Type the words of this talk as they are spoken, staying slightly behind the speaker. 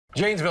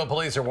Janesville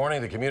police are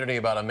warning the community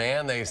about a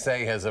man they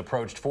say has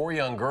approached 4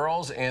 young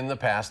girls in the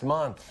past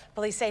month.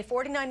 Police say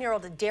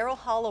 49-year-old Daryl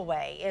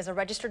Holloway is a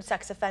registered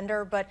sex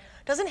offender, but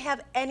doesn't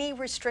have any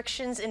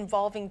restrictions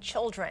involving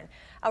children.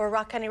 Our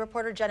Rock County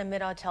reporter Jenna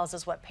Middaugh tells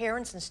us what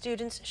parents and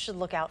students should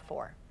look out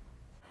for.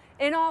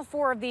 In all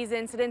 4 of these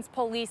incidents,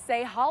 police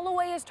say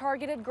Holloway has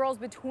targeted girls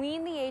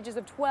between the ages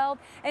of 12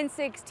 and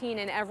 16,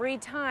 and every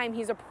time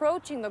he's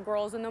approaching the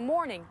girls in the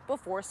morning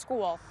before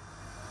school.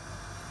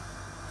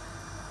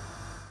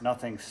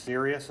 Nothing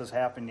serious has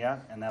happened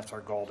yet, and that's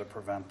our goal, to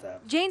prevent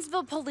that.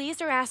 Janesville police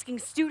are asking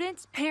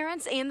students,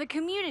 parents, and the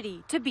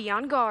community to be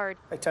on guard.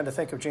 I tend to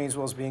think of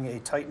Janesville as being a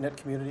tight-knit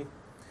community,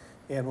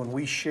 and when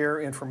we share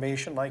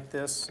information like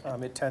this,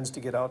 it tends to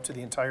get out to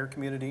the entire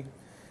community,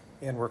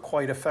 and we're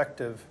quite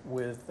effective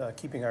with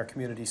keeping our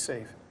community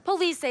safe.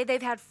 Police say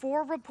they've had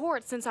 4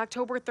 reports since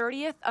October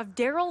 30th of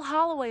Daryl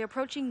Holloway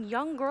approaching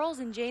young girls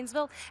in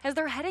Janesville as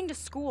they're heading to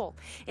school.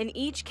 In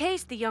each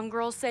case, the young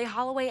girls say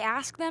Holloway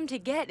asked them to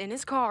get in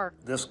his car.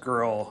 This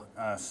girl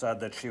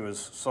said that she was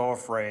so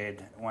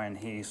afraid when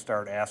he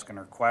started asking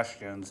her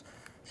questions.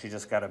 She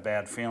just got a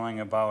bad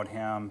feeling about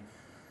him.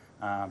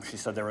 She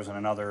said there was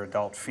another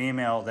adult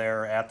female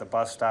there at the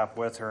bus stop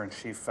with her, and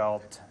she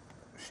felt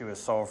she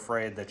was so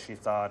afraid that she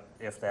thought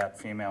if that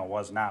female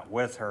was not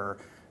with her,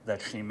 that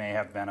she may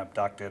have been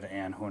abducted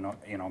and who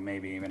know,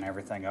 maybe even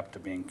everything up to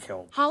being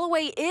killed.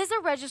 Holloway is a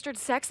registered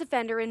sex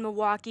offender in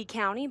Milwaukee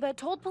County, but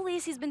told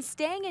police he's been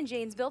staying in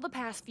Janesville the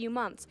past few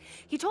months.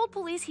 He told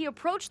police he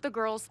approached the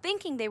girls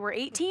thinking they were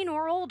 18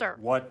 or older.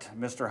 What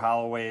Mr.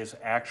 Holloway's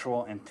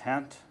actual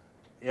intent,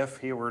 if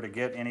he were to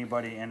get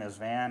anybody in his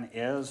van,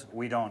 is,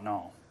 we don't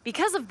know.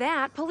 Because of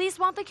that, police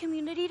want the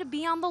community to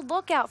be on the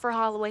lookout for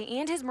Holloway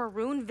and his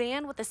maroon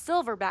van with a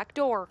silver back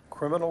door.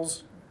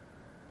 Criminals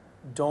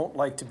don't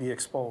like to be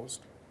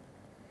exposed,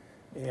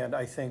 and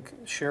I think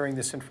sharing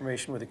this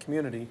information with the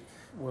community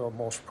will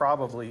most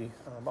probably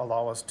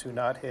allow us to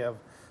not have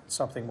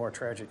something more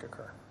tragic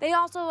occur. They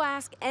also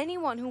ask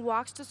anyone who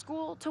walks to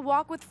school to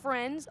walk with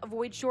friends,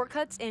 avoid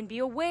shortcuts, and be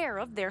aware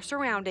of their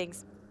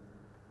surroundings.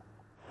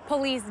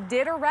 Police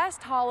did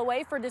arrest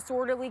Holloway for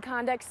disorderly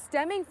conduct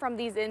stemming from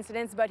these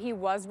incidents, but he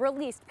was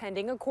released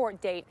pending a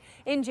court date.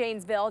 In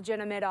Janesville,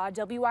 Jenna Middaugh,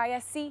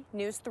 WISC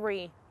News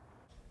 3.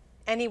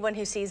 Anyone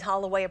who sees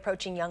Holloway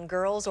approaching young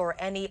girls or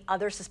any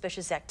other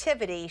suspicious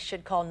activity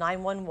should call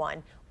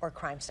 911 or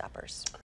Crime Stoppers.